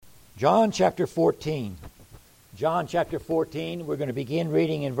John chapter 14. John chapter 14, we're going to begin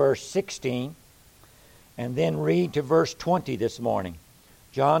reading in verse 16 and then read to verse 20 this morning.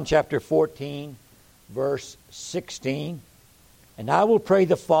 John chapter 14, verse 16. And I will pray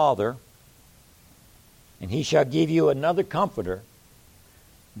the Father, and he shall give you another comforter,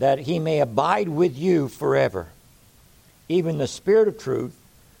 that he may abide with you forever, even the Spirit of truth,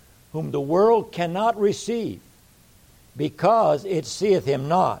 whom the world cannot receive, because it seeth him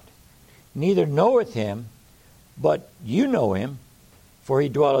not, neither knoweth him, but you know him, for he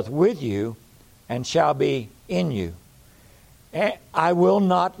dwelleth with you, and shall be in you. And I will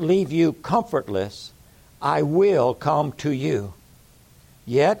not leave you comfortless, I will come to you.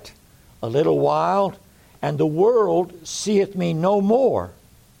 Yet a little while, and the world seeth me no more,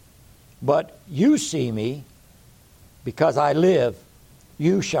 but you see me, because I live,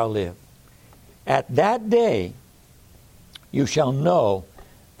 you shall live. At that day you shall know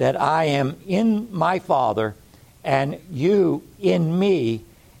that I am in my Father, and you in me,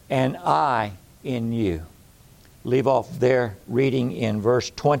 and I in you. Leave off there, reading in verse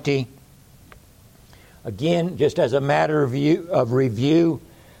 20. Again, just as a matter of review,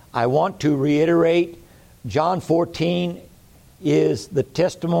 I want to reiterate, John 14 is the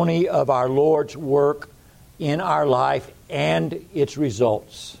testimony of our Lord's work in our life and its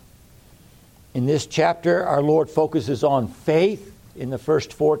results. In this chapter, our Lord focuses on faith in the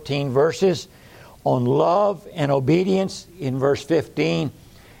first 14 verses, on love and obedience in verse 15,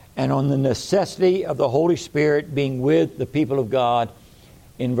 and on the necessity of the Holy Spirit being with the people of God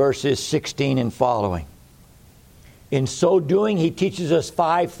in verses 16 and following. In so doing, he teaches us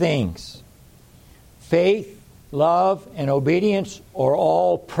 5 things. Faith, love, and obedience are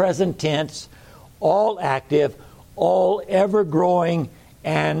all present tense, all active, all ever-growing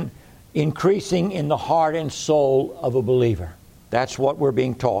and increasing in the heart and soul of a believer. That's what we're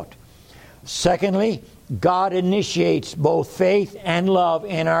being taught. Secondly, God initiates both faith and love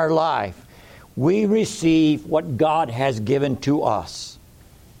in our life. We receive what God has given to us.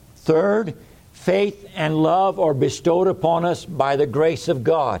 Third, faith and love are bestowed upon us by the grace of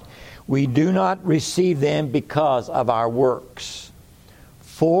God. We do not receive them because of our works.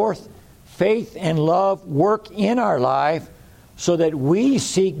 Fourth, faith and love work in our life so that we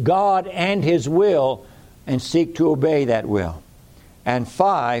seek God and His will and seek to obey that will. And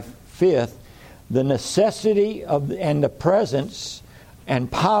fifth, the necessity of and the presence and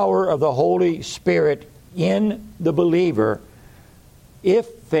power of the Holy Spirit in the believer if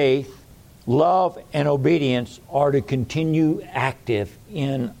faith, love, and obedience are to continue active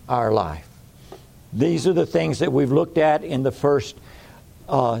in our life. These are the things that we've looked at in the first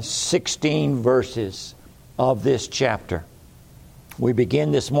 16 verses of this chapter. We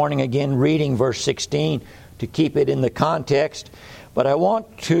begin this morning again reading verse 16 to keep it in the context. But I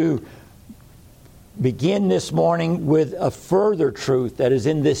want to begin this morning with a further truth that is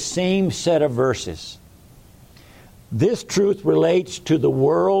in this same set of verses. This truth relates to the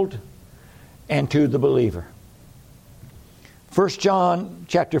world and to the believer. 1 John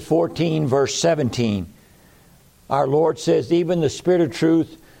chapter 14, verse 17. Our Lord says, even the Spirit of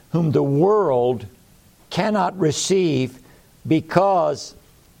truth, whom the world cannot receive, because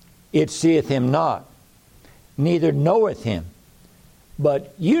it seeth him not, neither knoweth him,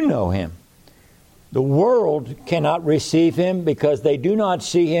 but you know him. The world cannot receive him because they do not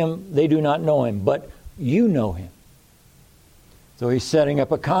see him, they do not know him, but you know him. So he's setting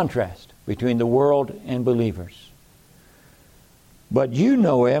up a contrast between the world and believers. But you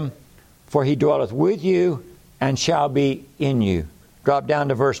know him, for he dwelleth with you and shall be in you. Drop down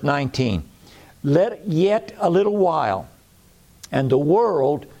to verse 19. Let yet a little while, and the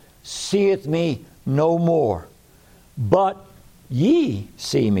world seeth me no more. But ye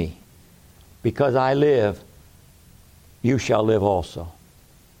see me, because I live, you shall live also.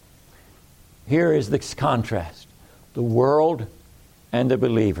 Here is this contrast, the world and the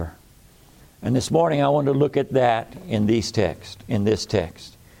believer. And this morning I want to look at that in this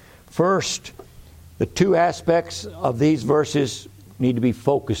text. First, the 2 aspects of these verses need to be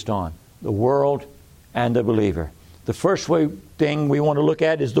focused on, the world and the believer. The first thing we want to look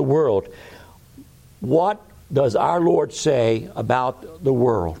at is the world. What does our Lord say about the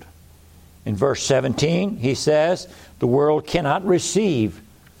world? In verse 17, he says, the world cannot receive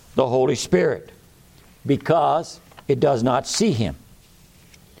the Holy Spirit because it does not see him.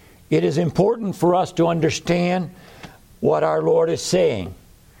 It is important for us to understand what our Lord is saying.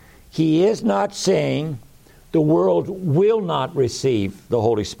 He is not saying the world will not receive the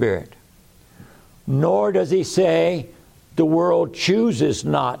Holy Spirit. Nor does he say the world chooses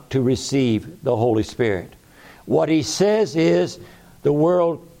not to receive the Holy Spirit. What he says is the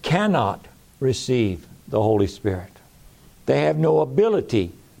world cannot receive the Holy Spirit. They have no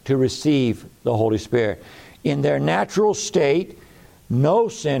ability to receive the Holy Spirit. In their natural state, no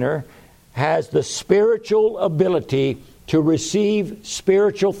sinner has the spiritual ability to receive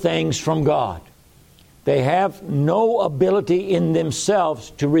spiritual things from God. They have no ability in themselves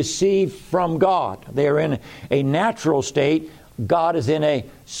to receive from God. They are in a natural state. God is in a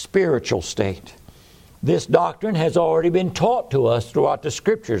spiritual state. This doctrine has already been taught to us throughout the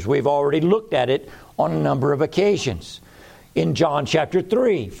Scriptures. We've already looked at it on a number of occasions. In John chapter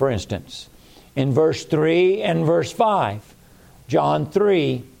 3, for instance, in verse 3 and verse 5. John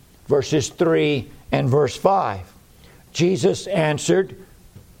 3, verses 3 and verse 5. Jesus answered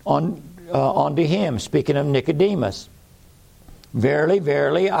unto him, speaking of Nicodemus, Verily,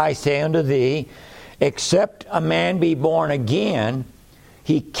 verily, I say unto thee, except a man be born again,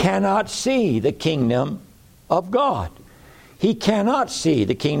 he cannot see the kingdom of God. He cannot see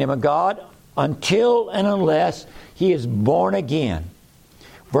the kingdom of God until and unless he is born again.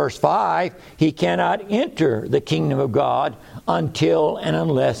 Verse 5, he cannot enter the kingdom of God until and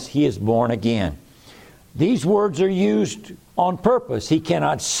unless he is born again. These words are used on purpose. He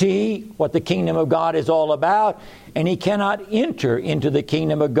cannot see what the kingdom of God is all about, and he cannot enter into the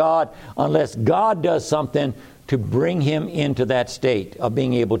kingdom of God unless God does something to bring him into that state of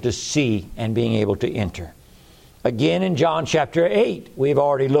being able to see and being able to enter. Again, in John chapter 8, we've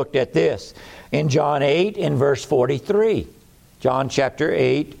already looked at this. In John 8, in verse 43. John chapter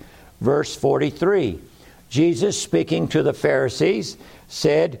 8, verse 43. Jesus, speaking to the Pharisees,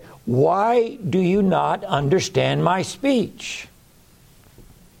 said, Why do you not understand my speech?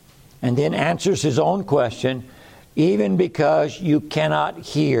 And then answers his own question, Even because you cannot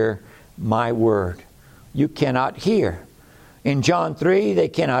hear my word. You cannot hear. In John 3, they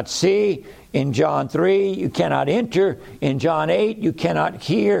cannot see. In John 3, you cannot enter. In John 8, you cannot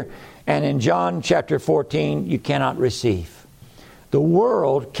hear. And in John chapter 14, you cannot receive. The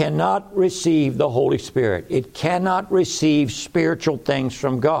world cannot receive the Holy Spirit. It cannot receive spiritual things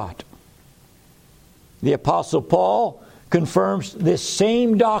from God. The Apostle Paul confirms this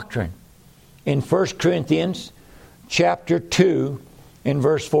same doctrine in 1 Corinthians chapter 2 in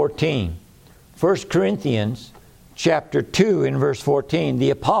verse 14. 1 Corinthians chapter 2 in verse 14.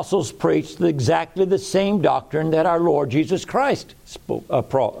 The apostles preached exactly the same doctrine that our Lord Jesus Christ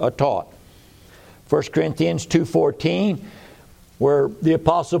taught. 1 Corinthians 2:14, where the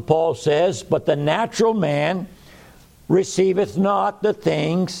Apostle Paul says, But the natural man receiveth not the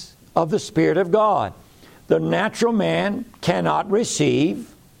things of the Spirit of God. The natural man cannot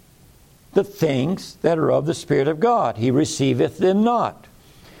receive the things that are of the Spirit of God. He receiveth them not.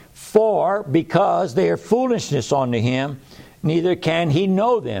 For because they are foolishness unto him, neither can he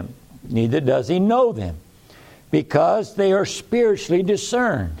know them, neither does he know them, because they are spiritually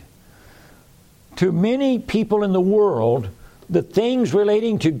discerned. To many people in the world, the things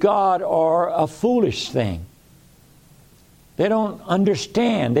relating to God are a foolish thing. They don't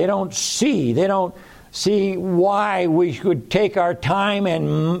understand. They don't see. They don't see why we should take our time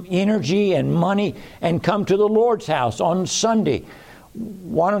and energy and money and come to the Lord's house on Sunday.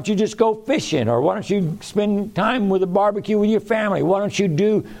 Why don't you just go fishing? Or why don't you spend time with a barbecue with your family? Why don't you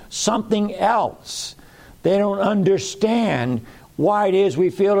do something else? They don't understand why it is we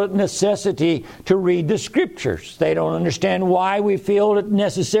feel it necessity to read the Scriptures. They don't understand why we feel it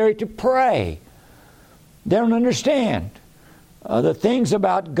necessary to pray. They don't understand the things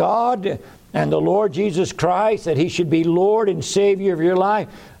about God and the Lord Jesus Christ, that He should be Lord and Savior of your life.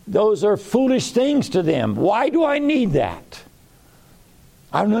 Those are foolish things to them. Why do I need that?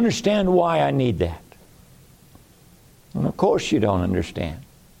 I don't understand why I need that. And of course you don't understand.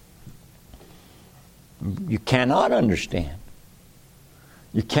 You cannot understand.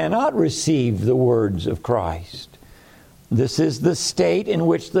 You cannot receive the words of Christ. This is the state in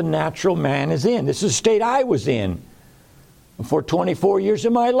which the natural man is in. This is the state I was in for 24 years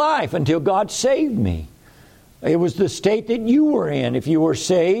of my life until God saved me. It was the state that you were in if you were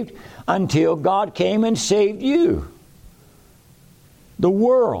saved until God came and saved you. The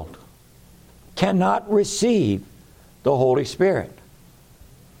world cannot receive the Holy Spirit.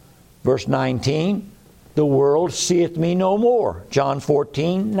 Verse 19, the world seeth me no more. John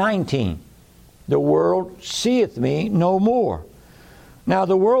 14:19. The world seeth me no more. Now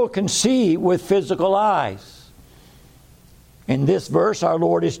the world can see with physical eyes. In this verse, our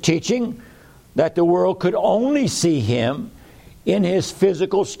Lord is teaching that the world could only see Him in His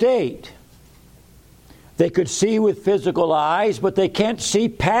physical state. They could see with physical eyes, but they can't see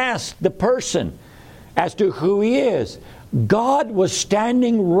past the person as to who He is. God was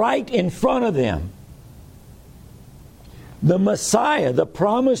standing right in front of them. The Messiah, the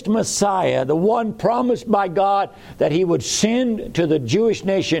promised Messiah, the one promised by God that He would send to the Jewish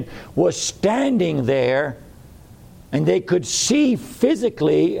nation, was standing there, and they could see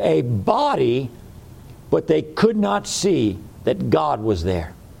physically a body, but they could not see that God was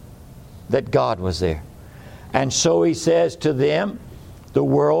there. That God was there. And so He says to them, the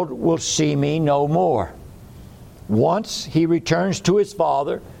world will see me no more. Once He returns to His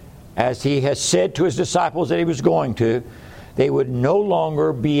Father, as He has said to His disciples that He was going to, they would no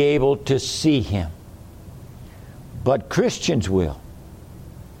longer be able to see Him. But Christians will.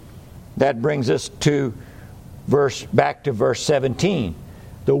 That brings us to back to verse 17.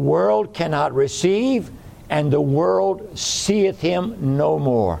 The world cannot receive, and the world seeth Him no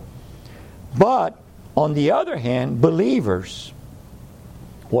more. But, on the other hand, believers,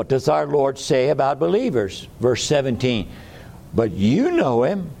 what does our Lord say about believers? Verse 17. But you know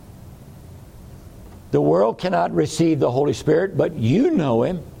Him. The world cannot receive the Holy Spirit, but you know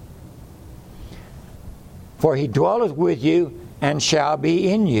Him. For He dwelleth with you and shall be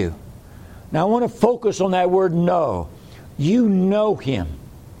in you. Now I want to focus on that word know. You know Him.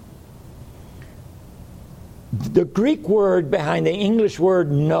 The Greek word behind the English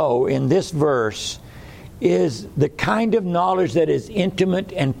word know in this verse is the kind of knowledge that is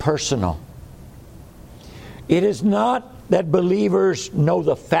intimate and personal. It is not that believers know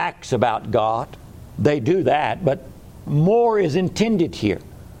the facts about God. They do that, but more is intended here.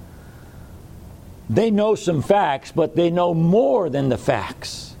 They know some facts, but they know more than the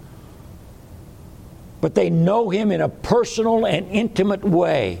facts. But they know Him in a personal and intimate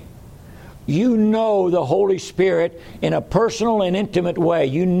way. You know the Holy Spirit in a personal and intimate way.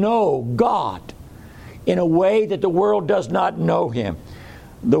 You know God in a way that the world does not know Him.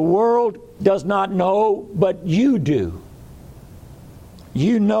 The world does not know, but you do.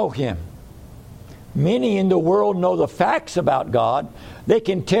 You know Him. Many in the world know the facts about God. They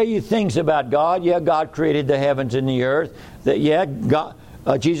can tell you things about God. Yeah, God created the heavens and the earth. That God,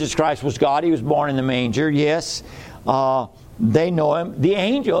 Jesus Christ was God. He was born in the manger. Yes, they know Him. The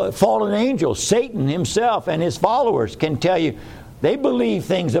angel, fallen angel, Satan himself and his followers can tell you. They believe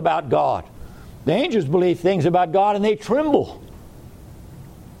things about God. The angels believe things about God and they tremble.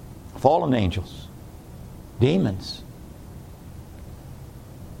 Fallen angels, demons.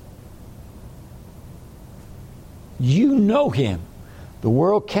 You know Him. The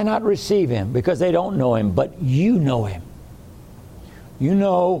world cannot receive Him because they don't know Him, but you know Him. You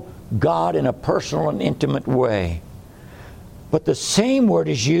know God in a personal and intimate way. But the same word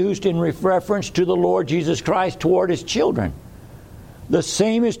is used in reference to the Lord Jesus Christ toward His children. The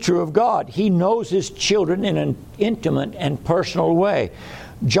same is true of God. He knows His children in an intimate and personal way.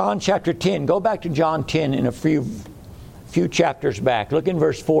 John chapter 10. Go back to John 10 in a few chapters back. Look in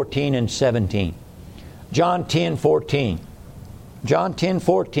verse 14 and 17. John 10:14. John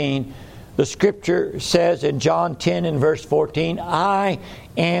 10:14. The Scripture says in John 10 and verse 14, I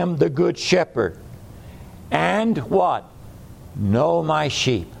am the good shepherd. And what? Know my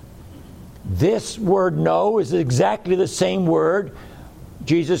sheep. This word know is exactly the same word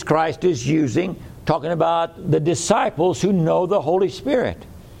Jesus Christ is using, talking about the disciples who know the Holy Spirit.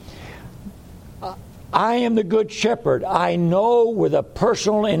 I am the good shepherd. I know with a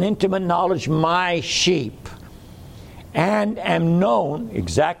personal and intimate knowledge my sheep. And am known,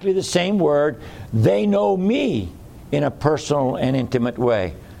 exactly the same word, they know me in a personal and intimate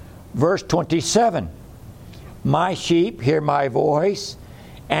way. Verse 27. My sheep hear my voice,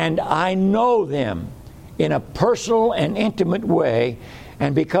 and I know them in a personal and intimate way.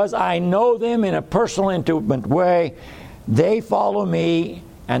 And because I know them in a personal and intimate way, they follow me.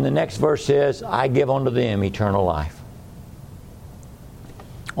 And the next verse says, I give unto them eternal life.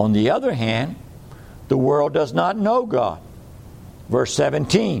 On the other hand, the world does not know God. Verse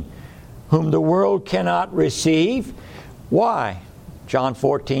 17, whom the world cannot receive. Why? John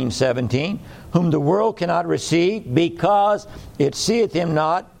 14:17, whom the world cannot receive, because it seeth Him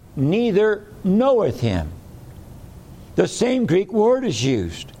not, neither knoweth Him. The same Greek word is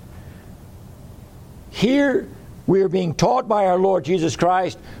used. Here we are being taught by our Lord Jesus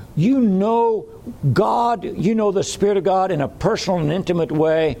Christ, you know God, you know the Spirit of God in a personal and intimate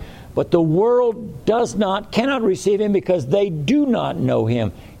way, but the world cannot receive Him because they do not know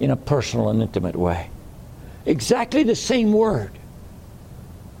Him in a personal and intimate way. Exactly the same word.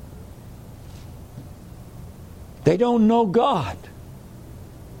 They don't know God.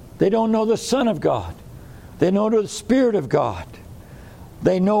 They don't know the Son of God. They know the Spirit of God.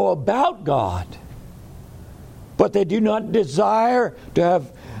 They know about God. But they do not desire to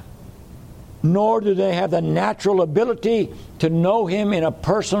have, nor do they have the natural ability to know Him in a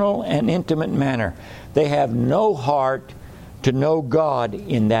personal and intimate manner. They have no heart to know God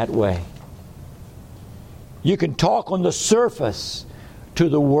in that way. You can talk on the surface to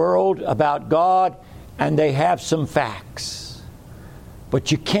the world about God, and they have some facts.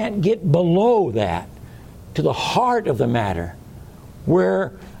 But you can't get below that to the heart of the matter,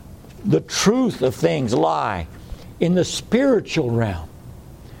 where the truth of things lie in the spiritual realm.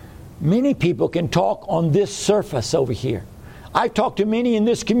 Many people can talk on this surface over here. I've talked to many in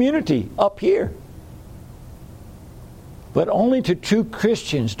this community up here. But only to true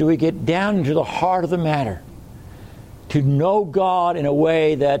Christians do we get down into the heart of the matter, to know God in a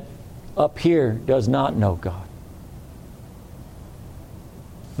way that up here does not know God.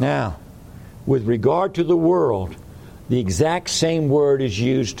 Now, with regard to the world, the exact same word is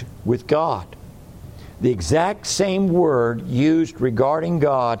used with God. The exact same word used regarding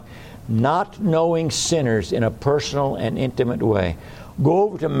God, not knowing sinners in a personal and intimate way. Go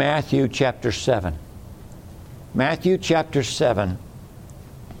over to Matthew chapter 7. Matthew chapter 7,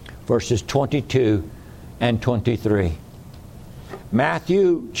 verses 22 and 23.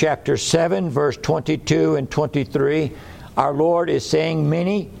 Matthew chapter 7, verse 22 and 23. Our Lord is saying,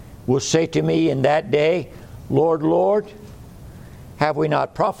 many will say to me in that day, Lord, Lord, have we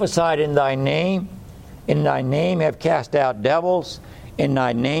not prophesied in thy name? In thy name have cast out devils. In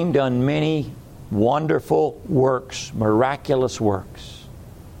thy name done many wonderful works, miraculous works.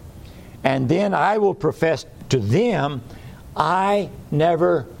 And then I will profess to them, I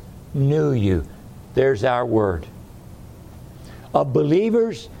never knew you. There's our word. Of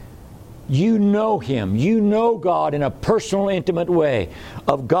believers, you know Him. You know God in a personal, intimate way.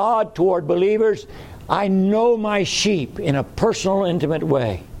 Of God toward believers, I know my sheep in a personal, intimate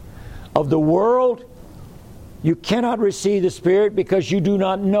way. Of the world, you cannot receive the Spirit because you do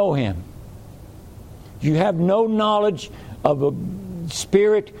not know Him. You have no knowledge of a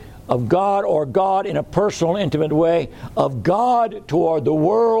Spirit of God or God in a personal, intimate way. Of God toward the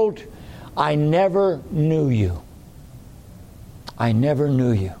world, I never knew you. I never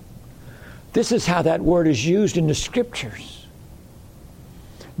knew you. This is how that word is used in the Scriptures.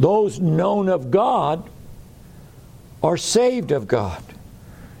 Those known of God are saved of God.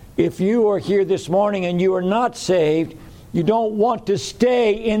 If you are here this morning and you are not saved, you don't want to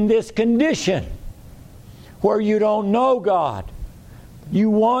stay in this condition where you don't know God. You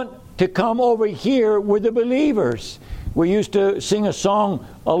want to come over here with the believers. We used to sing a song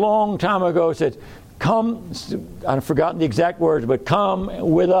a long time ago. It said, come, I've forgotten the exact words, but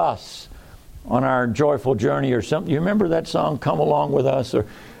come with us on our joyful journey or something. You remember that song, Come Along With Us? Or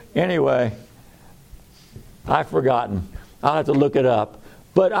anyway, I've forgotten. I'll have to look it up.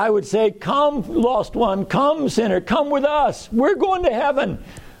 But I would say, come, lost one, come, sinner, come with us. We're going to heaven.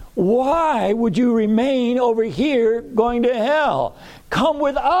 Why would you remain over here going to hell? Come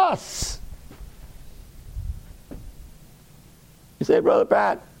with us. You say, Brother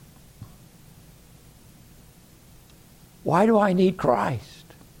Pat, why do I need Christ?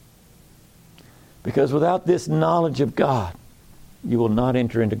 Because without this knowledge of God, you will not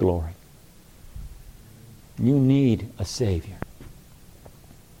enter into glory. You need a Savior.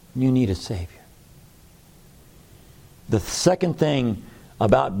 You need a Savior. The second thing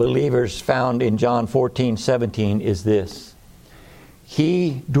about believers found in John 14:17 is this.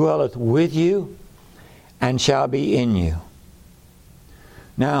 He dwelleth with you and shall be in you.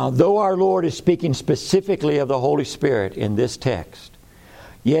 Now, though our Lord is speaking specifically of the Holy Spirit in this text,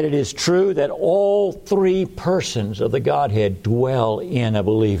 yet it is true that all three persons of the Godhead dwell in a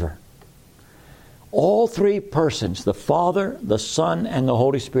believer. All three persons, the Father, the Son, and the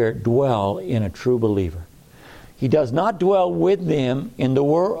Holy Spirit, dwell in a true believer. He does not dwell with them in the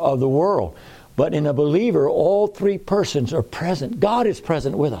world, but in a believer, all three persons are present. God is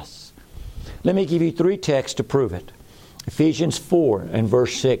present with us. Let me give you three texts to prove it. Ephesians 4 and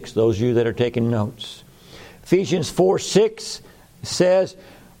verse 6, those of you that are taking notes. Ephesians 4:6 says,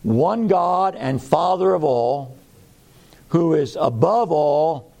 one God and Father of all, who is above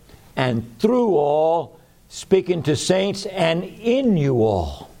all and through all, speaking to saints and in you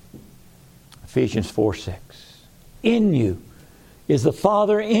all. Ephesians 4:6. In you. Is the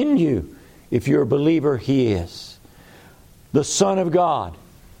Father in you? If you're a believer, He is. The Son of God.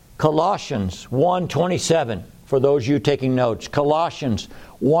 Colossians 1:27. For those of you taking notes, Colossians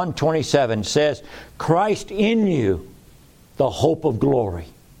 1:27 says, Christ in you, the hope of glory.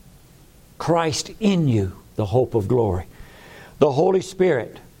 Christ in you, the hope of glory. The Holy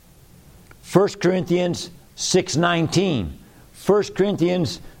Spirit. 1 Corinthians 6:19. 1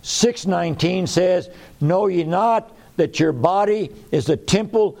 Corinthians 6:19 says, know ye not that your body is the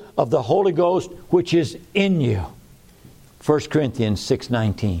temple of the Holy Ghost which is in you. 1 Corinthians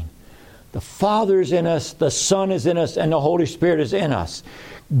 6:19. The Father is in us, the Son is in us, and the Holy Spirit is in us.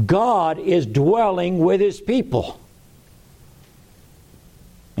 God is dwelling with His people.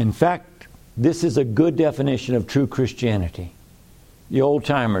 In fact, this is a good definition of true Christianity. The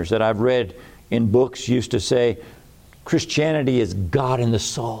old-timers that I've read in books used to say, Christianity is God in the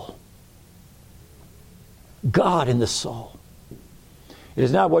soul. God in the soul. It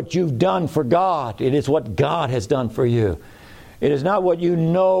is not what you've done for God. It is what God has done for you. It is not what you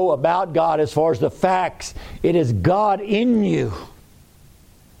know about God as far as the facts. It is God in you,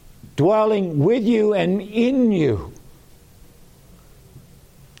 dwelling with you and in you.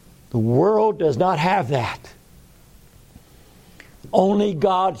 The world does not have that. Only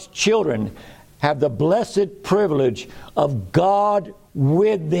God's children have the blessed privilege of God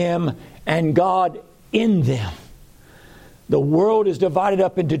with them and God in them. The world is divided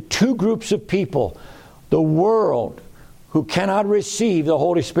up into two groups of people. The world, who cannot receive the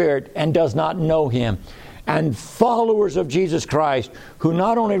Holy Spirit and does not know Him. And followers of Jesus Christ, who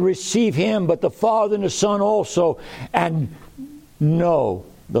not only receive Him, but the Father and the Son also, and know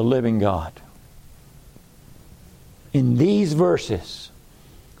the living God. In these verses,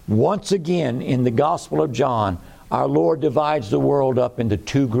 once again in the Gospel of John, our Lord divides the world up into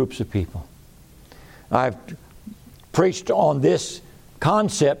two groups of people. I've preached on this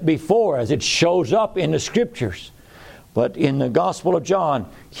concept before as it shows up in the Scriptures. But in the Gospel of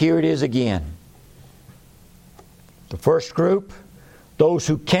John, here it is again. The first group, those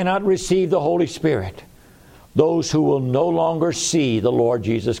who cannot receive the Holy Spirit. Those who will no longer see the Lord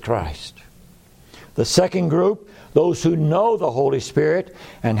Jesus Christ. The second group, those who know the Holy Spirit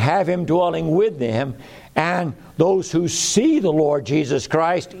and have Him dwelling with them. And those who see the Lord Jesus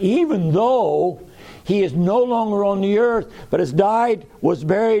Christ, even though He is no longer on the earth, but has died, was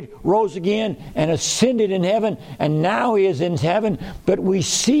buried, rose again, and ascended in heaven, and now He is in heaven, but we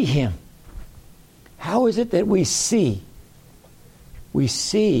see Him. How is it that we see? We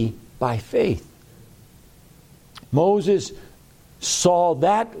see by faith. Moses saw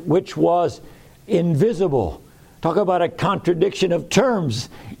that which was invisible. Talk about a contradiction of terms.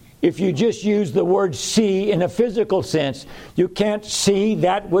 If you just use the word see in a physical sense, you can't see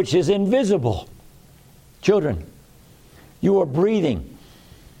that which is invisible. Children, you are breathing.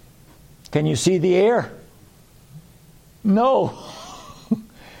 Can you see the air? No.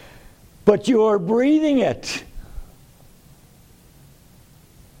 But you are breathing it.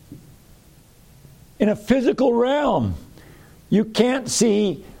 In a physical realm, you can't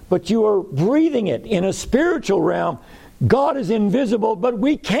see, but you are breathing it. In a spiritual realm, God is invisible, but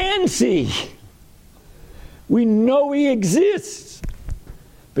we can see. We know He exists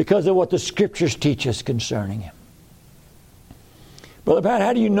because of what the Scriptures teach us concerning Him. Brother Pat,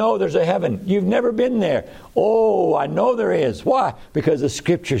 how do you know there's a heaven? You've never been there. Oh, I know there is. Why? Because the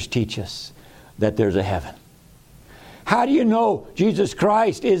Scriptures teach us that there's a heaven. How do you know Jesus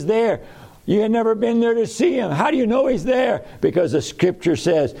Christ is there? You have never been there to see Him. How do you know He's there? Because the Scripture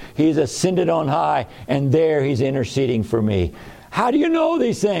says He's ascended on high, and there He's interceding for me. How do you know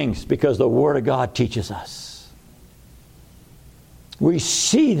these things? Because the Word of God teaches us. We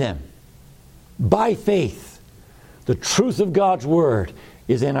see them by faith. The truth of God's Word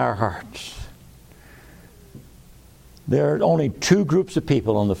is in our hearts. There are only two groups of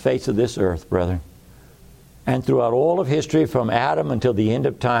people on the face of this earth, brethren. And throughout all of history, from Adam until the end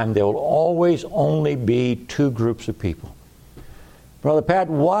of time, there will always only be two groups of people. Brother Pat,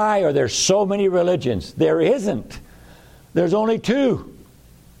 why are there so many religions? There isn't. There's only two.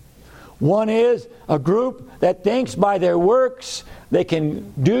 One is a group that thinks by their works they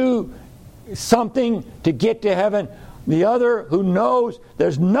can do something to get to heaven. The other who knows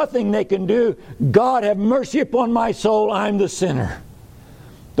there's nothing they can do. God, have mercy upon my soul, I'm the sinner.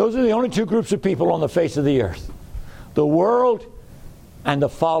 Those are the only two groups of people on the face of the earth. The world and the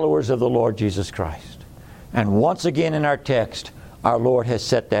followers of the Lord Jesus Christ. And once again in our text, our Lord has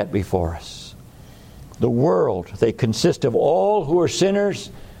set that before us. The world, they consist of all who are sinners,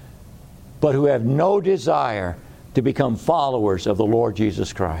 but who have no desire to become followers of the Lord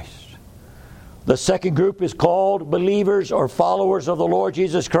Jesus Christ. The second group is called believers or followers of the Lord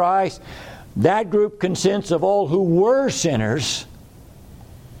Jesus Christ. That group consists of all who were sinners,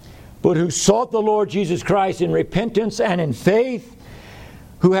 but who sought the Lord Jesus Christ in repentance and in faith,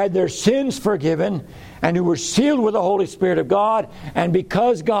 who had their sins forgiven, and who were sealed with the Holy Spirit of God, and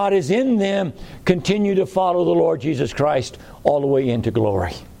because God is in them, continue to follow the Lord Jesus Christ all the way into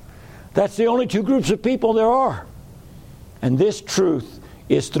glory. That's the only two groups of people there are. And this truth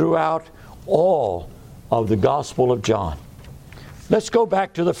is throughout all of the Gospel of John. Let's go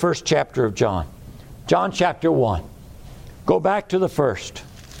back to the first chapter of John. John chapter 1. Go back to the first.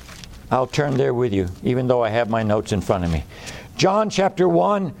 I'll turn there with you, even though I have my notes in front of me. John chapter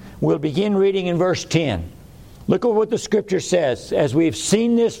 1, we'll begin reading in verse 10. Look at what the Scripture says. As we've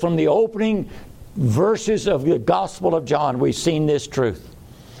seen this from the opening verses of the Gospel of John, we've seen this truth.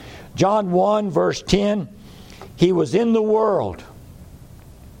 John 1, verse 10, He was in the world,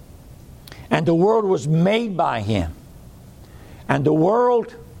 and the world was made by Him, and the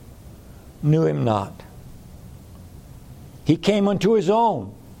world knew Him not. He came unto His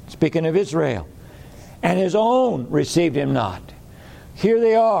own, speaking of Israel, and His own received Him not. Here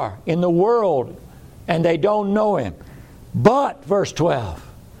they are in the world, and they don't know Him. But, verse 12,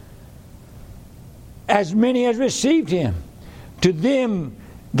 as many as received Him, to them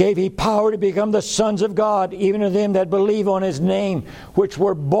gave He power to become the sons of God, even to them that believe on His name, which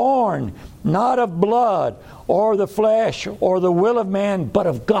were born not of blood, or the flesh, or the will of man, but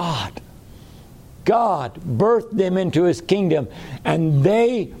of God. God birthed them into His kingdom, and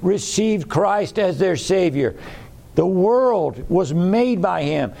they received Christ as their Savior. The world was made by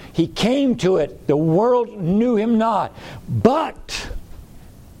Him. He came to it. The world knew Him not. But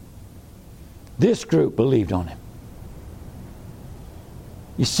this group believed on Him.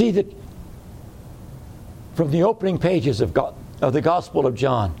 You see that from the opening pages of the Gospel of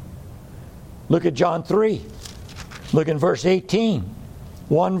John. Look at John 3. Look in verse 18.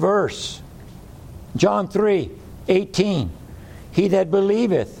 One verse. John 3, 18. He that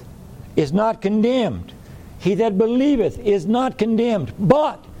believeth is not condemned. He that believeth is not condemned.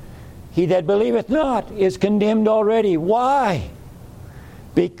 But he that believeth not is condemned already. Why?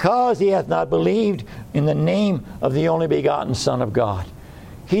 Because he hath not believed in the name of the only begotten Son of God.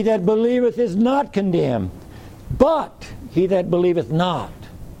 He that believeth is not condemned, but he that believeth not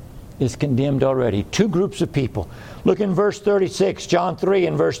is condemned already. Two groups of people. Look in verse 36, John 3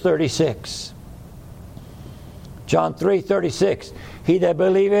 and verse 36. John 3:36. He that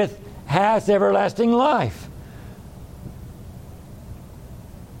believeth hath everlasting life.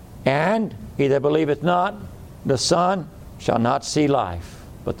 And he that believeth not the Son shall not see life,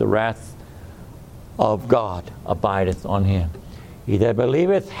 but the wrath of God abideth on him. He that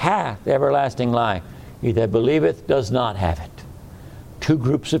believeth hath everlasting life. He that believeth does not have it. Two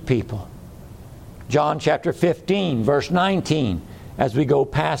groups of people. John chapter 15, verse 19. As we go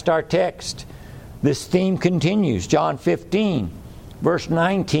past our text, this theme continues. John 15, verse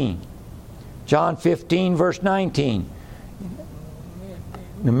 19. John 15, verse 19.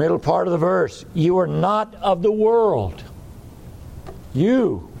 In the middle part of the verse, you are not of the world.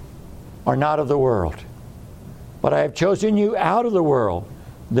 You are not of the world. But I have chosen you out of the world.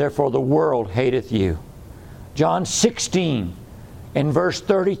 Therefore the world hateth you. John 16 and verse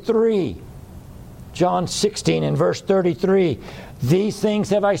 33. John 16 and verse 33. These things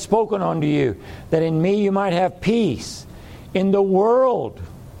have I spoken unto you, that in me you might have peace. In the world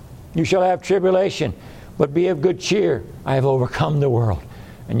you shall have tribulation, but be of good cheer. I have overcome the world.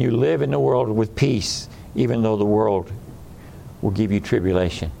 And you live in the world with peace, even though the world will give you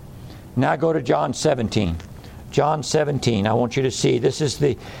tribulation. Now go to John 17. John 17. I want you to see, this is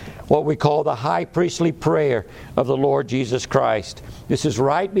what we call the high priestly prayer of the Lord Jesus Christ. This is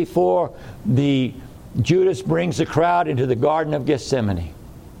right before Judas brings the crowd into the Garden of Gethsemane.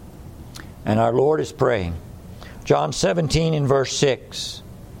 And our Lord is praying. John 17 in verse 6.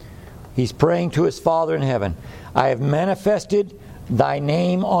 He's praying to His Father in heaven. I have manifested Thy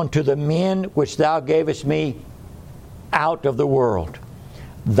name unto the men which Thou gavest me out of the world.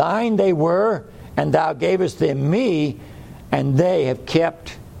 Thine they were, and Thou gavest them me, and they have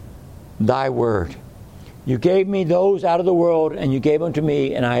kept Thy word. You gave me those out of the world, and you gave them to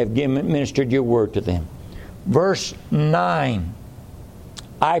me, and I have ministered your word to them. Verse 9.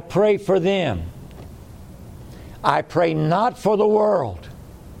 I pray for them. I pray not for the world.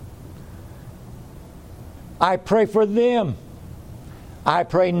 I pray for them. I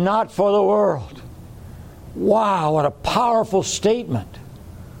pray not for the world. Wow, what a powerful statement.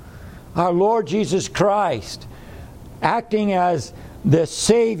 Our Lord Jesus Christ, acting as the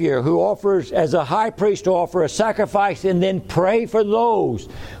Savior who offers, as a high priest, to offer a sacrifice and then pray for those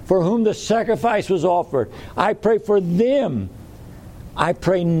for whom the sacrifice was offered. I pray for them. I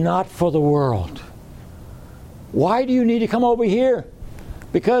pray not for the world. Why do you need to come over here?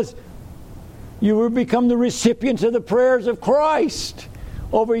 Because you will become the recipients of the prayers of Christ.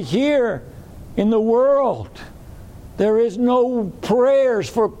 Over here in the world, there is no prayers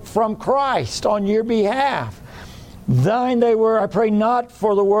from Christ on your behalf. Thine they were, I pray not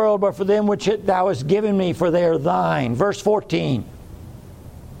for the world, but for them which Thou hast given me, for they are Thine. Verse 14.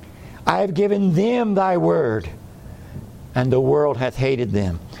 I have given them Thy word, and the world hath hated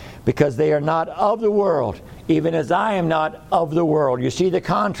them, because they are not of the world, even as I am not of the world. You see the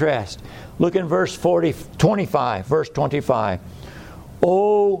contrast. Look in verse 25. Verse 25.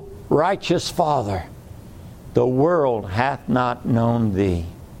 O righteous Father, the world hath not known thee.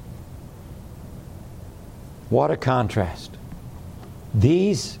 What a contrast.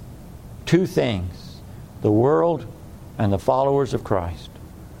 These two things, the world and the followers of Christ.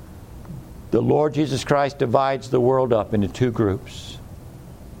 The Lord Jesus Christ divides the world up into two groups.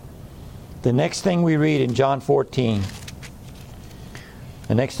 The next thing we read in John 14,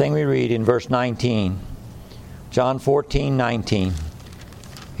 the next thing we read in verse 19, John 14:19.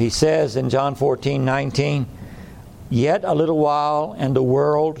 He says in John 14:19, Yet a little while, and the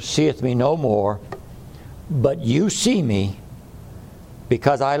world seeth me no more, but you see me,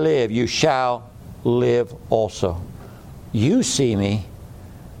 because I live, you shall live also. You see me,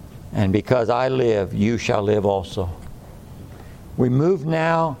 and because I live, you shall live also. We move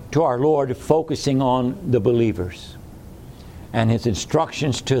now to our Lord, focusing on the believers and His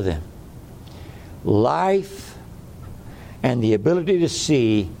instructions to them. Life and the ability to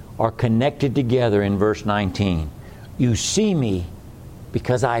see are connected together in verse 19. You see me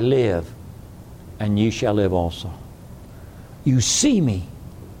because I live, and you shall live also. You see me,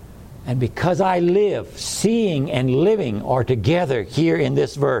 and because I live, seeing and living are together here in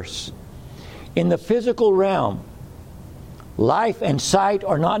this verse. In the physical realm, life and sight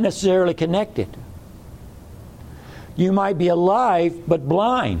are not necessarily connected. You might be alive but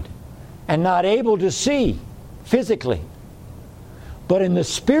blind and not able to see physically. But in the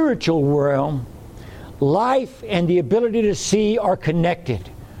spiritual realm, life and the ability to see are connected.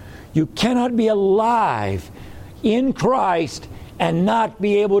 You cannot be alive in Christ and not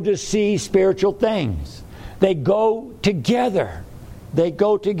be able to see spiritual things. They go together. They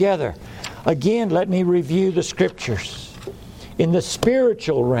go together. Again, let me review the Scriptures. In the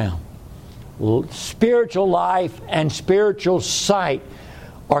spiritual realm, spiritual life and spiritual sight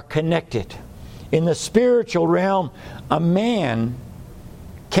are connected. In the spiritual realm, a man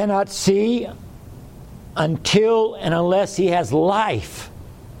cannot see until and unless he has life.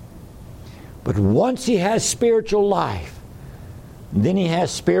 But once he has spiritual life, then he has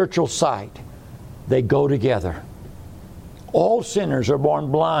spiritual sight. They go together. All sinners are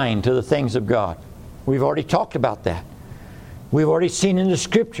born blind to the things of God. We've already talked about that. We've already seen in the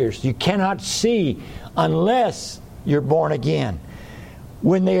Scriptures, you cannot see unless you're born again.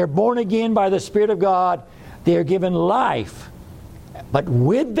 When they are born again by the Spirit of God, they are given life. But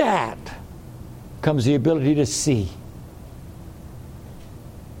with that comes the ability to see.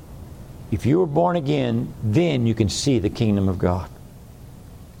 If you are born again, then you can see the kingdom of God.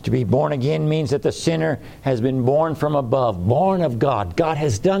 To be born again means that the sinner has been born from above, born of God. God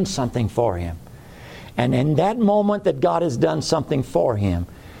has done something for him. And in that moment that God has done something for him,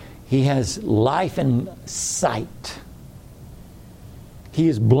 he has life and sight. He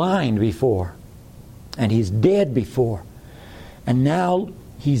is blind before, and he's dead before. And now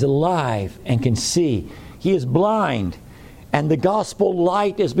he's alive and can see. He is blind, and the gospel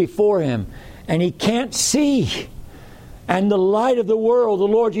light is before him, and he can't see. And the light of the world, the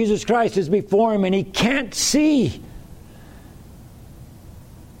Lord Jesus Christ, is before him, and he can't see.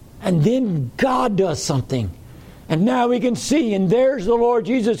 And then God does something. And now we can see, and there's the Lord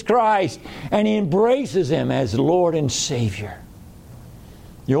Jesus Christ, and he embraces him as Lord and Savior.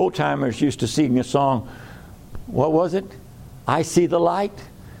 The old-timers used to sing a song, what was it? I see the light.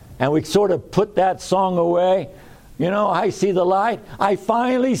 And we sort of put that song away. You know, I see the light. I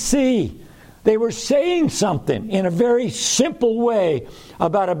finally see. They were saying something in a very simple way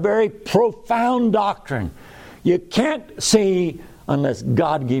about a very profound doctrine. You can't see unless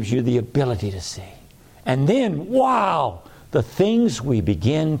God gives you the ability to see. And then, wow, the things we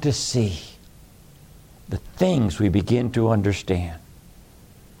begin to see. The things we begin to understand.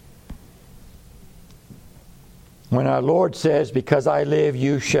 When our Lord says, because I live,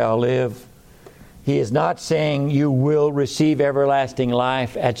 you shall live, He is not saying you will receive everlasting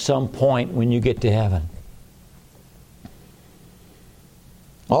life at some point when you get to heaven.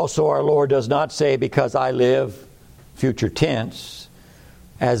 Also, our Lord does not say, because I live, future tense,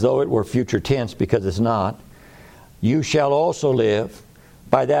 as though it were future tense, because it's not. You shall also live.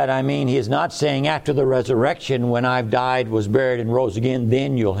 By that I mean He is not saying after the resurrection, when I've died, was buried, and rose again,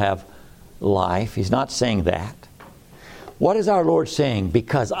 then you'll have life. He's not saying that. What is our Lord saying?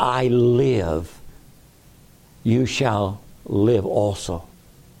 Because I live, you shall live also.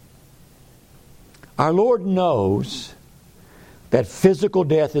 Our Lord knows that physical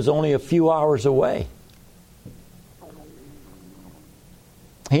death is only a few hours away.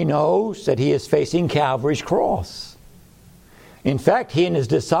 He knows that He is facing Calvary's cross. In fact, He and His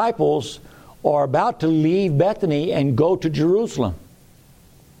disciples are about to leave Bethany and go to Jerusalem,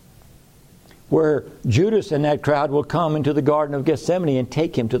 where Judas and that crowd will come into the Garden of Gethsemane and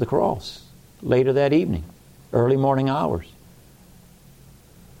take him to the cross later that evening, early morning hours.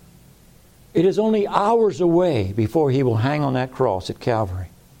 It is only hours away before he will hang on that cross at Calvary.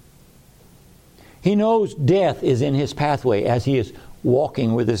 He knows death is in his pathway as he is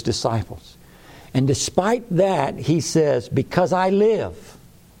walking with his disciples. And despite that, he says, because I live.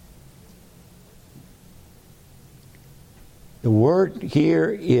 The word here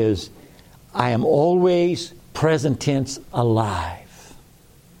is, I am always, present tense, alive.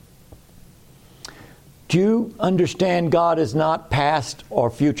 Do you understand God is not past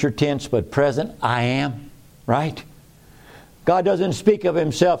or future tense, but present? I am, right? God doesn't speak of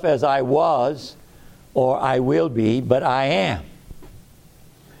himself as I was or I will be, but I am.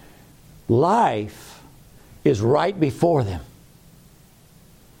 Life is right before them.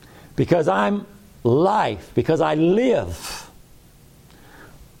 Because I'm life, because I live,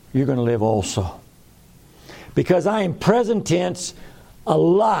 you're going to live also. Because I am present tense,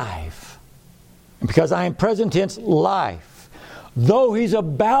 alive. And because I am present tense, life. Though he's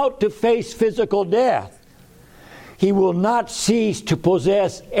about to face physical death, he will not cease to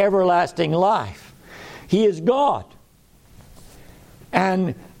possess everlasting life. He is God.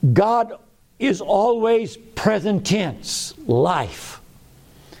 And God is always present tense, life.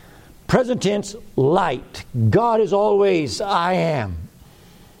 Present tense, light. God is always I am.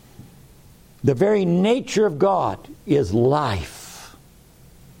 The very nature of God is life.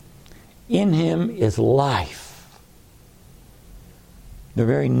 In him is life. The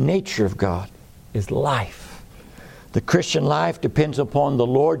very nature of God is life. The Christian life depends upon the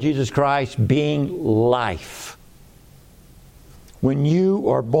Lord Jesus Christ being life. When you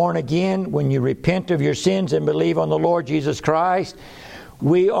are born again, when you repent of your sins and believe on the Lord Jesus Christ,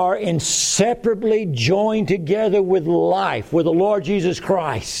 we are inseparably joined together with life, with the Lord Jesus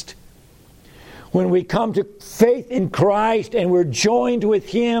Christ. When we come to faith in Christ and we're joined with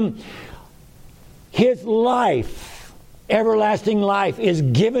him, his life, everlasting life, is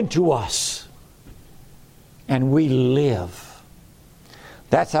given to us. And we live.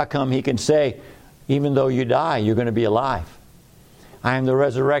 That's how come he can say, even though you die, you're going to be alive. I am the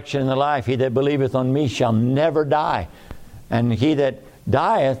resurrection and the life. He that believeth on me shall never die. And he that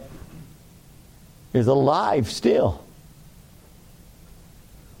dieth is alive still.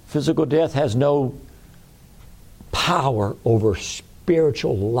 Physical death has no power over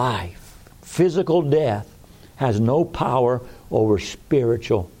spiritual life. Physical death has no power over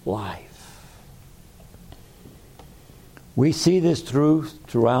spiritual life. We see this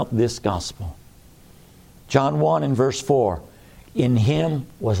throughout this gospel. John 1 and verse 4. In him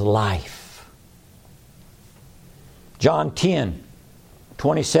was life. John 10,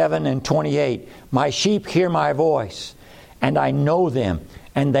 27 and 28. My sheep hear my voice, and I know them,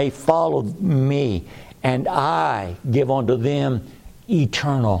 and they follow me, and I give unto them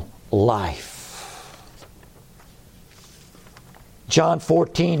eternal life. John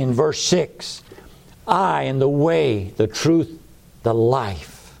 14 and verse 6. I am the way, the truth, the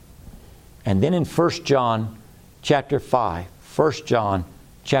life. And then in 1 John chapter 5. 1 John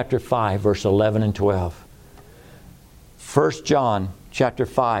chapter 5 verse 11 and 12. 1 John chapter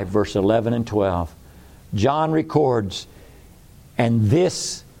 5 verse 11 and 12. John records, and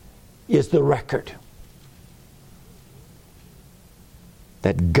this is the record,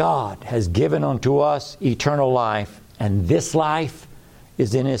 that God has given unto us eternal life, and this life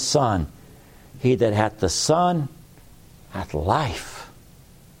is in his Son. He that hath the Son hath life,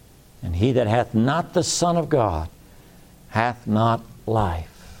 and he that hath not the Son of God hath not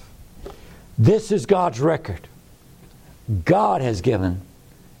life. This is God's record. God has given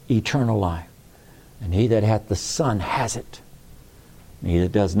eternal life, and he that hath the Son has it. And he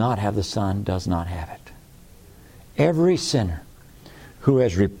that does not have the Son does not have it. Every sinner who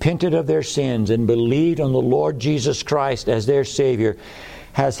has repented of their sins and believed on the Lord Jesus Christ as their Savior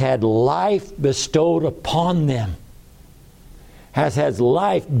has had life bestowed upon them, has had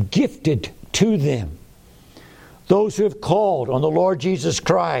life gifted to them. Those who have called on the Lord Jesus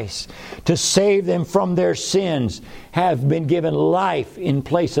Christ to save them from their sins have been given life in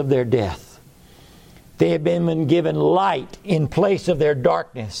place of their death. They have been given light in place of their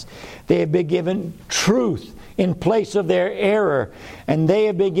darkness. They have been given truth in place of their error. And they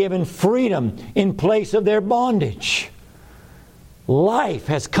have been given freedom in place of their bondage. Life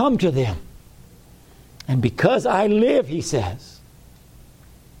has come to them. And because I live, he says,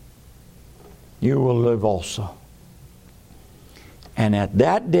 you will live also. And at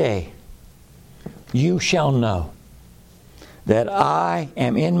that day, you shall know that I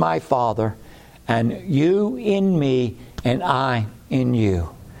am in my Father, and you in me, and I in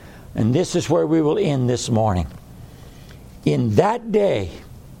you. And this is where we will end this morning. In that day,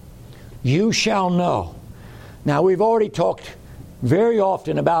 you shall know. Now, we've already talked very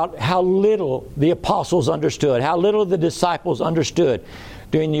often about how little the apostles understood, how little the disciples understood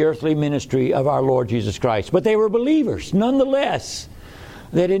during the earthly ministry of our Lord Jesus Christ. But they were believers, nonetheless.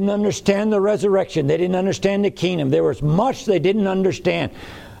 They didn't understand the resurrection. They didn't understand the kingdom. There was much they didn't understand.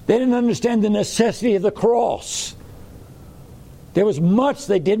 They didn't understand the necessity of the cross. There was much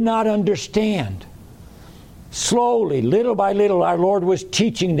they did not understand. Slowly, little by little, our Lord was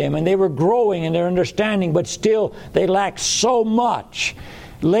teaching them, and they were growing in their understanding, but still they lacked so much.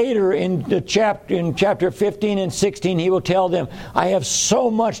 Later in chapter 15 and 16, He will tell them, I have so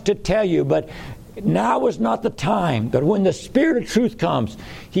much to tell you, but now is not the time. But when the Spirit of truth comes,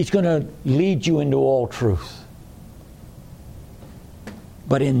 He's going to lead you into all truth.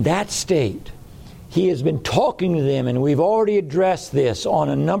 But in that state, He has been talking to them, and we've already addressed this on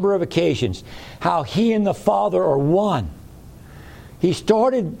a number of occasions, how He and the Father are one. He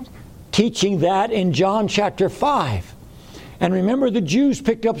started teaching that in John chapter 5. And remember, the Jews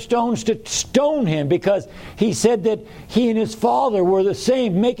picked up stones to stone Him because He said that He and His Father were the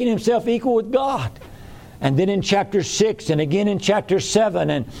same, making Himself equal with God. And then in chapter 6 and again in chapter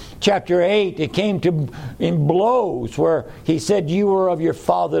 7 and chapter 8, it came to in blows where He said, you were of your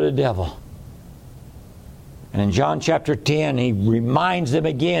father the devil. And in John chapter 10, He reminds them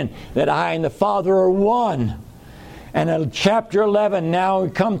again that I and the Father are one. And in chapter 11, now we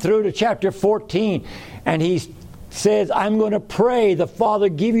come through to chapter 14, and He says, I'm going to pray the Father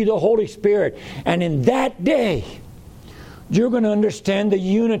give you the Holy Spirit. And in that day, you're going to understand the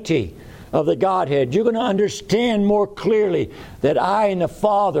unity of the Godhead. You're going to understand more clearly that I and the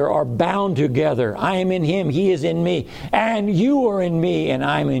Father are bound together. I am in Him, He is in me. And you are in me, and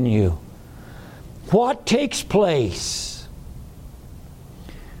I'm in you. What takes place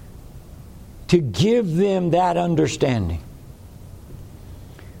to give them that understanding?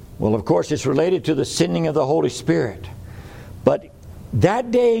 Well, of course, it's related to the sending of the Holy Spirit. But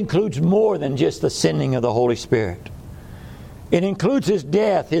that day includes more than just the sending of the Holy Spirit. It includes His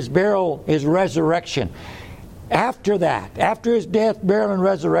death, His burial, His resurrection. After that, after His death, burial, and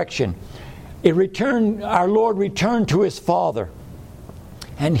resurrection, our Lord returned to His Father.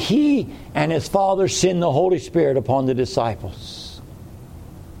 And He and His Father send the Holy Spirit upon the disciples.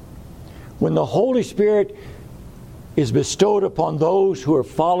 When the Holy Spirit is bestowed upon those who are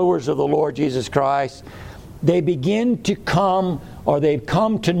followers of the Lord Jesus Christ, they begin to come, or they've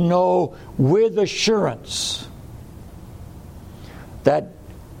come to know with assurance that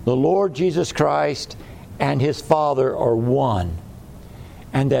the Lord Jesus Christ and His Father are one,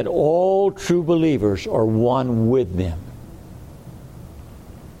 and that all true believers are one with them.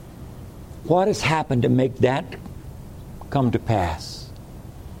 What has happened to make that come to pass?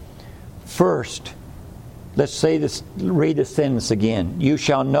 First, let's say this, read the sentence again. You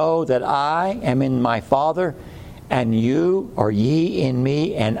shall know that I am in my Father, and you, or ye in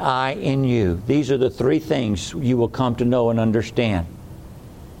me, and I in you. These are the three things you will come to know and understand.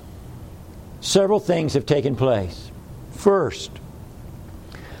 Several things have taken place. First,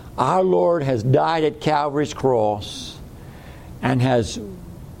 our Lord has died at Calvary's cross and has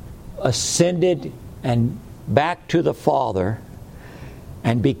ascended and back to the Father.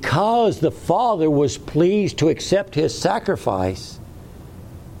 And because the Father was pleased to accept His sacrifice,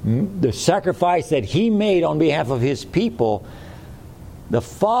 the sacrifice that He made on behalf of His people, the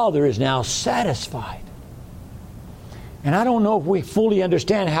Father is now satisfied. And I don't know if we fully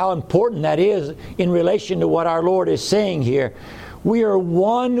understand how important that is in relation to what our Lord is saying here. We are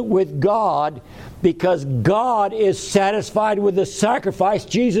one with God because God is satisfied with the sacrifice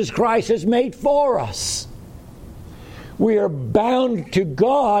Jesus Christ has made for us. We are bound to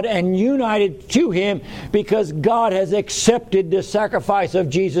God and united to Him because God has accepted the sacrifice of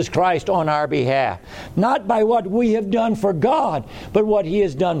Jesus Christ on our behalf. Not by what we have done for God, but what He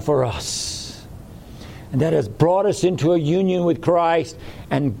has done for us. And that has brought us into a union with Christ,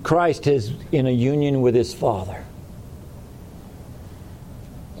 and Christ is in a union with His Father.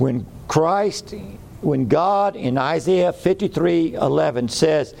 When God in Isaiah 53:11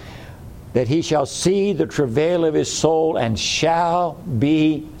 says that He shall see the travail of His soul and shall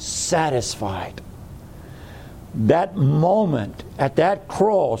be satisfied. That moment at that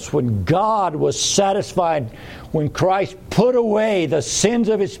cross when God was satisfied, when Christ put away the sins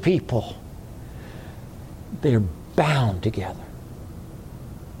of His people, they're bound together.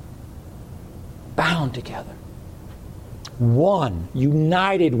 Bound together. One,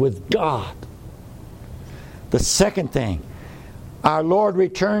 united with God. The second thing, our Lord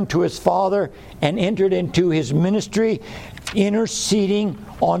returned to His Father and entered into His ministry, interceding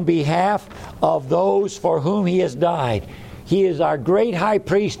on behalf of those for whom He has died. He is our great high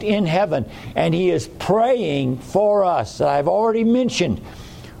priest in heaven, and He is praying for us. I've already mentioned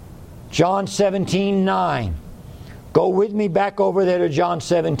John 17:9. Go with me back over there to John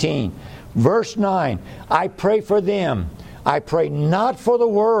 17. Verse 9, I pray for them. I pray not for the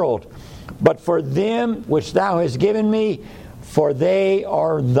world, but for them which Thou hast given me, for they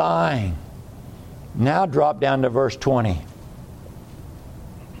are Thine. Now drop down to verse 20.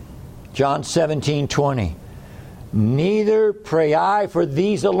 John 17:20. Neither pray I for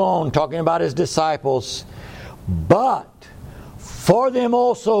these alone, talking about His disciples, but for them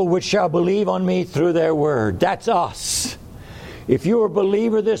also which shall believe on me through their word. That's us. If you're a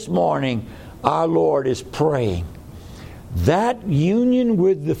believer this morning, our Lord is praying. That union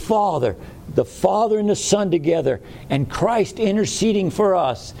with the Father and the Son together, and Christ interceding for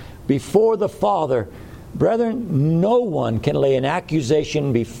us before the Father. Brethren, no one can lay an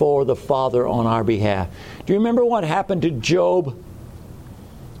accusation before the Father on our behalf. Do you remember what happened to Job?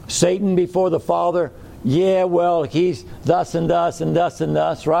 Satan before the Father. Yeah, well, he's thus and thus and thus and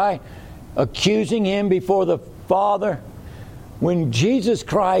thus, right? Accusing him before the Father. When Jesus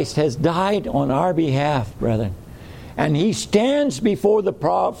Christ has died on our behalf, brethren, and He stands before the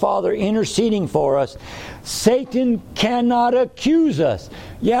Father interceding for us, Satan cannot accuse us.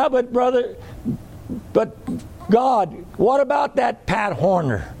 Yeah, but brother, but God, what about that Pat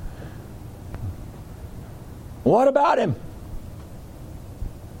Horner? What about him?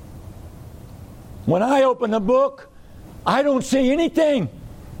 When I open the book, I don't see anything.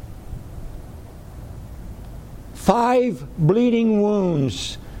 5 bleeding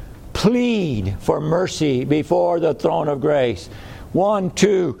wounds plead for mercy before the throne of grace. 1,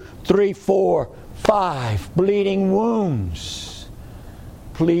 2, 3, 4, 5 bleeding wounds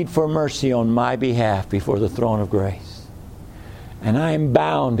plead for mercy on my behalf before the throne of grace. And I am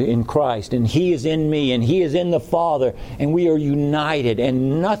bound in Christ, and He is in me, and He is in the Father, and we are united,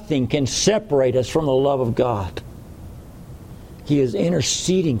 and nothing can separate us from the love of God. He is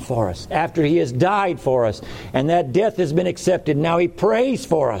interceding for us after He has died for us, and that death has been accepted. Now He prays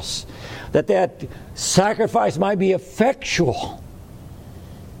for us that sacrifice might be effectual.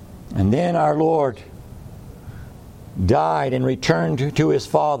 And then our Lord died and returned to His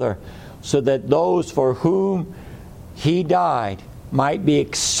Father, so that those for whom He died might be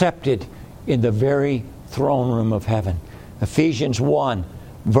accepted in the very throne room of heaven. Ephesians 1,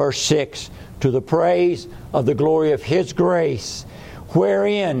 verse 6, to the praise of the glory of His grace,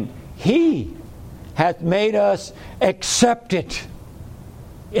 wherein He hath made us accepted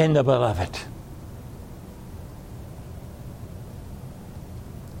in the Beloved.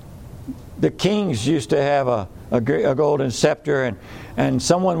 The kings used to have a golden scepter, and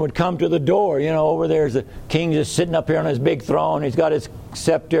someone would come to the door. You know, over there's the king just sitting up here on his big throne. He's got his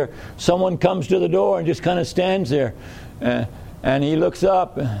scepter. Someone comes to the door and just kind of stands there. And he looks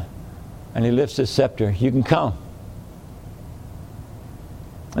up and he lifts his scepter. You can come.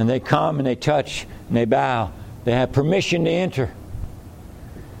 And they come and they touch and they bow. They have permission to enter.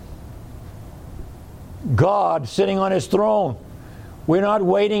 God sitting on His throne. We're not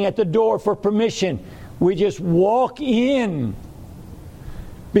waiting at the door for permission. We just walk in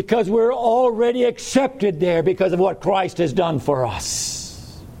because we're already accepted there because of what Christ has done for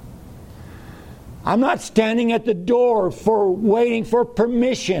us. I'm not standing at the door waiting for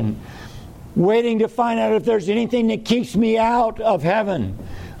permission, waiting to find out if there's anything that keeps me out of heaven.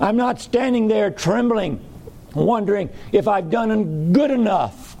 I'm not standing there trembling, wondering if I've done good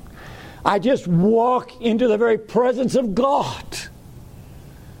enough. I just walk into the very presence of God.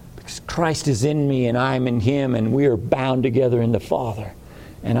 Christ is in me and I am in Him, and we are bound together in the Father,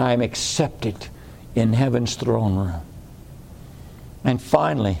 and I am accepted in heaven's throne room. And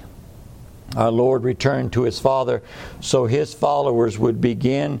finally, our Lord returned to His Father so His followers would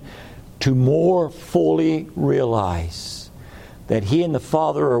begin to more fully realize that He and the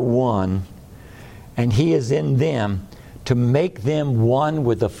Father are one, and He is in them to make them one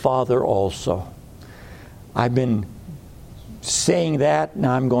with the Father also. I've been saying that,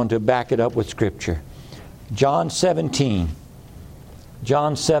 now I'm going to back it up with Scripture. John 17,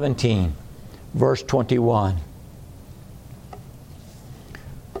 verse 21.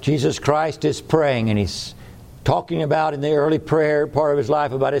 Jesus Christ is praying, and He's talking about in the early prayer part of His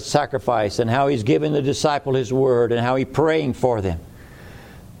life about His sacrifice and how He's given the disciple His word and how He's praying for them.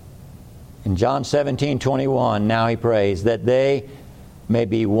 In John 17:21, now He prays that they may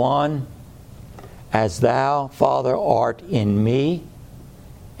be one as Thou, Father, art in me,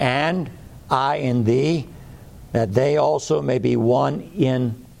 and I in Thee, that they also may be one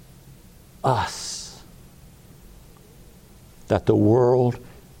in us, that the world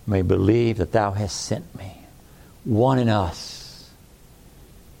may believe that thou hast sent me. One in us.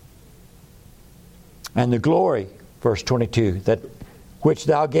 And the glory, verse 22, that which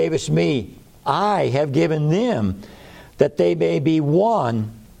thou gavest me, I have given them, that they may be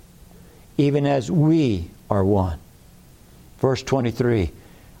one, even as we are one. Verse 23,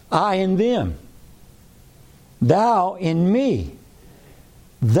 I in them, thou in me,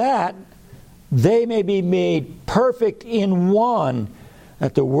 that they may be made perfect in one,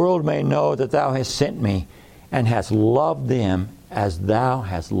 that the world may know that thou hast sent me, and hast loved them as thou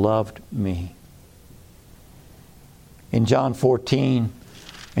hast loved me. In John 14,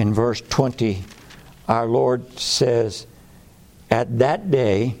 in verse 20, our Lord says, at that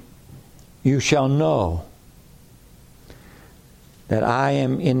day you shall know that I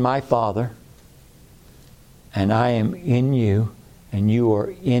am in my Father, and I am in you, and you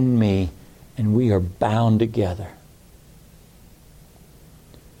are in me, and we are bound together.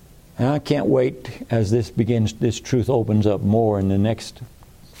 And I can't wait as this truth opens up more in the next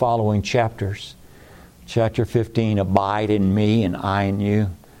following chapters. Chapter 15, abide in me and I in you.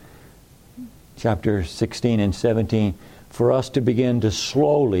 Chapter 16 and 17, for us to begin to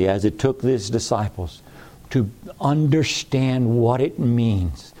slowly, as it took these disciples, to understand what it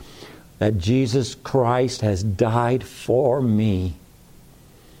means that Jesus Christ has died for me,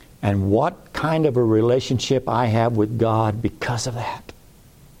 and what kind of a relationship I have with God because of that.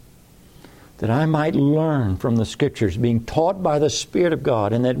 That I might learn from the Scriptures, being taught by the Spirit of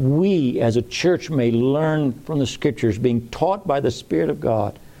God, and that we as a church may learn from the Scriptures, being taught by the Spirit of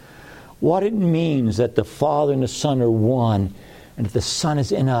God, what it means that the Father and the Son are one, and that the Son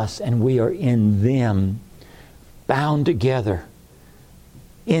is in us and we are in them, bound together,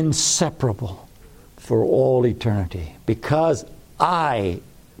 inseparable for all eternity. Because I,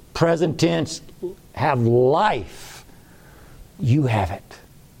 present tense, have life, you have it.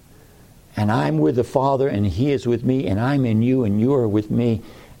 And I'm with the Father, and He is with me, and I'm in you, and you are with me.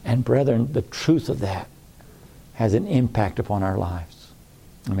 And brethren, the truth of that has an impact upon our lives.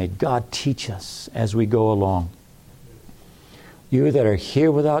 And may God teach us as we go along. You that are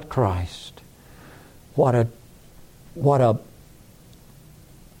here without Christ, what an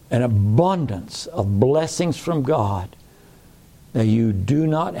abundance of blessings from God that you do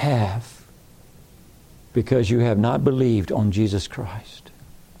not have because you have not believed on Jesus Christ.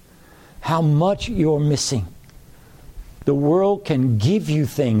 How much you're missing. The world can give you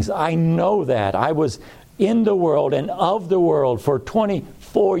things. I know that. I was in the world and of the world for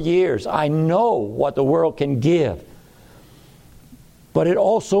 24 years. I know what the world can give. But it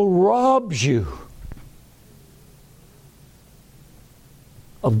also robs you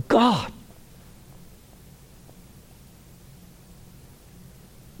of God.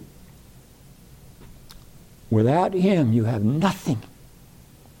 Without Him, you have nothing.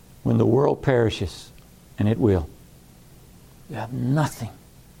 When the world perishes, and it will, you have nothing.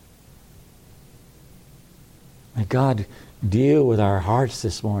 May God deal with our hearts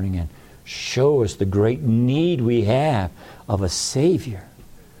this morning and show us the great need we have of a Savior.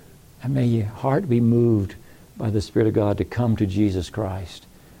 And may your heart be moved by the Spirit of God to come to Jesus Christ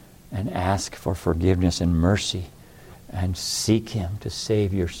and ask for forgiveness and mercy and seek Him to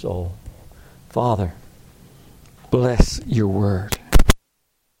save your soul. Father, bless your word.